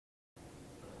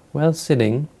While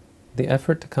sitting, the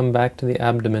effort to come back to the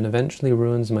abdomen eventually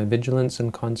ruins my vigilance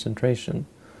and concentration,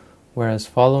 whereas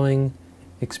following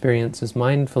experiences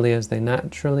mindfully as they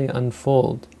naturally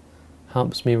unfold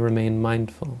helps me remain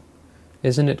mindful.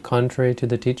 Isn't it contrary to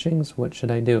the teachings? What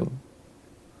should I do?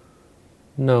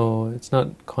 No, it's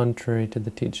not contrary to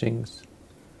the teachings,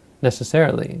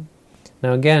 necessarily.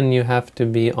 Now again, you have to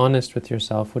be honest with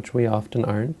yourself, which we often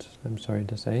aren't, I'm sorry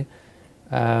to say.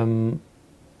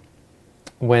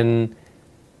 When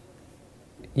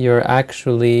you're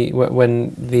actually,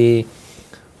 when the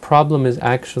problem is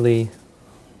actually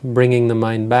bringing the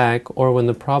mind back, or when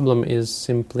the problem is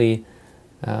simply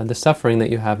the suffering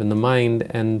that you have in the mind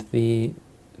and the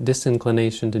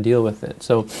disinclination to deal with it.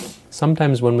 So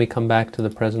sometimes when we come back to the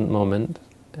present moment,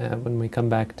 when we come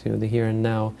back to the here and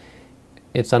now,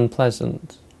 it's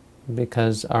unpleasant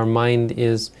because our mind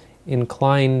is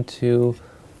inclined to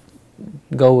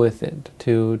go with it,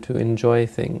 to enjoy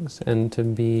things and to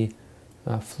be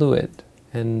fluid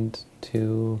and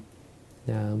to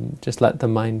just let the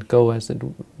mind go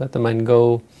let the mind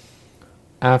go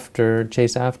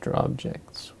chase after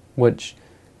objects, which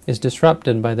is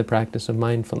disrupted by the practice of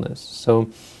mindfulness. So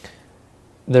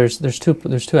there's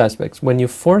two aspects. When you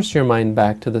force your mind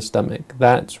back to the stomach,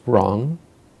 that's wrong,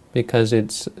 because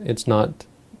it's not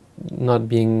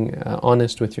being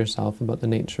honest with yourself about the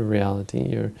nature of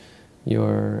reality.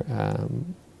 You're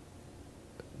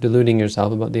deluding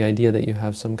yourself about the idea that you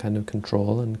have some kind of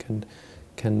control and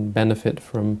can benefit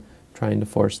from trying to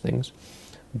force things.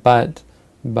 But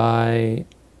by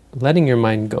letting your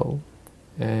mind go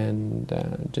and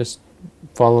just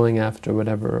following after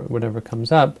whatever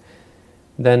comes up,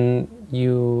 then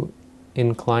you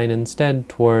incline instead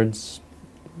towards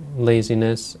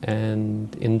laziness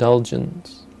and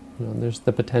indulgence. There's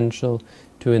the potential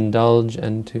to indulge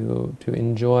and to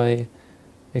enjoy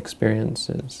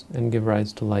experiences and give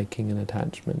rise to liking and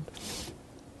attachment.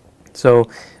 So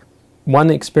one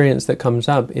experience that comes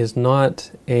up is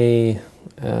not it's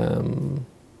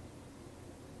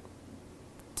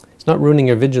not ruining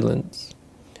your vigilance,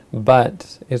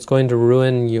 but it's going to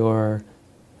ruin your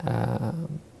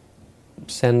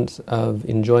sense of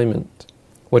enjoyment,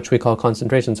 which we call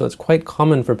concentration. So it's quite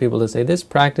common for people to say, this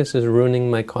practice is ruining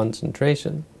my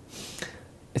concentration.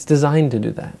 It's designed to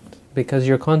do that, because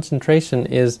your concentration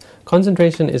is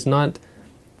not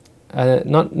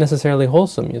necessarily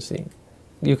wholesome, you see.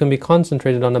 You can be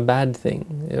concentrated on a bad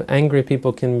thing. Angry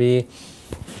people can be,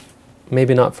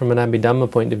 maybe not from an Abhidhamma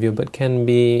point of view, but can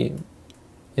be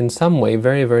in some way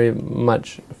very, very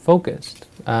much focused.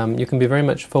 You can be very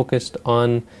much focused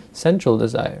on sensual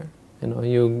desire.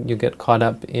 You get caught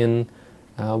up in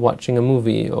watching a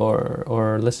movie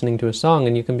or listening to a song,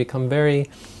 and you can become very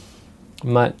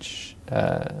much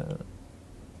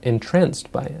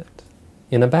entranced by it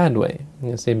in a bad way.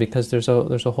 You see, because there's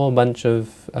a whole bunch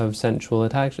of sensual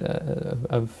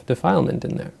of defilement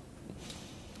in there,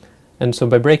 and so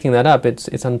by breaking that up, it's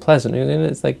unpleasant.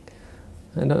 It's like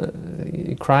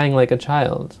crying like a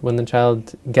child. When the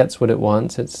child gets what it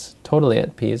wants, it's totally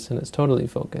at peace and it's totally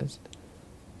focused.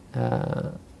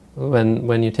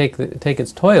 When you take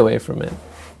its toy away from it,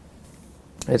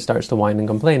 it starts to whine and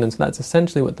complain. And so that's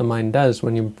essentially what the mind does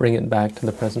when you bring it back to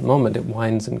the present moment. It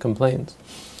whines and complains.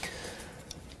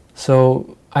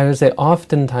 So I would say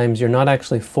oftentimes you're not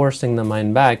actually forcing the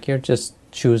mind back, you're just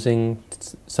choosing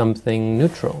something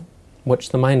neutral, which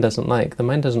the mind doesn't like. The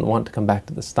mind doesn't want to come back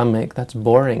to the stomach. That's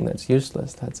boring, that's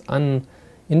useless, that's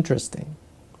uninteresting.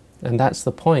 And that's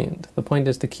the point. The point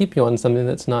is to keep you on something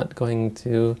that's not going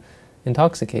to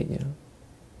intoxicate you,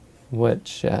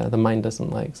 which the mind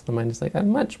doesn't like. So the mind is like, I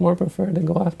much more prefer to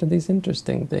go after these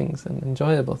interesting things and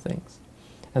enjoyable things.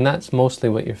 And that's mostly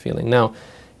what you're feeling. Now,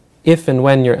 if and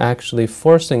when you're actually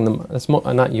forcing them, that's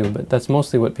not you, but that's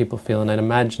mostly what people feel, and I'd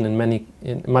imagine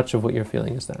in much of what you're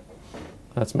feeling is that.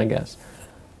 That's my guess.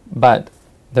 But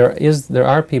there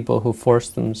are people who force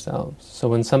themselves. So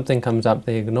when something comes up,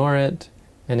 they ignore it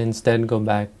and instead go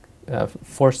back,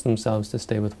 force themselves to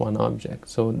stay with one object.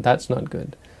 So that's not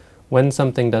good. When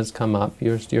something does come up,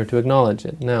 you're to acknowledge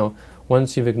it. Now,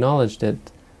 once you've acknowledged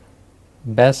it,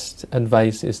 best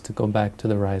advice is to go back to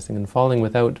the rising and falling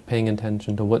without paying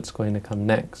attention to what's going to come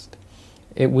next.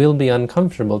 It will be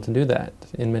uncomfortable to do that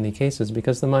in many cases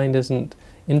because the mind isn't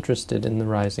interested in the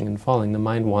rising and falling. The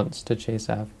mind wants to chase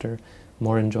after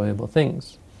more enjoyable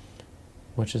things,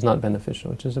 which is not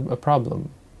beneficial, which is a problem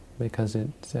because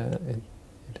it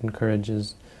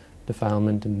encourages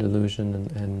defilement and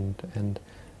delusion and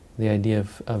the idea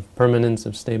of permanence,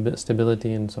 of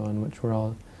stability and so on, which we're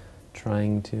all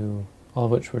of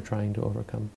which we're trying to overcome.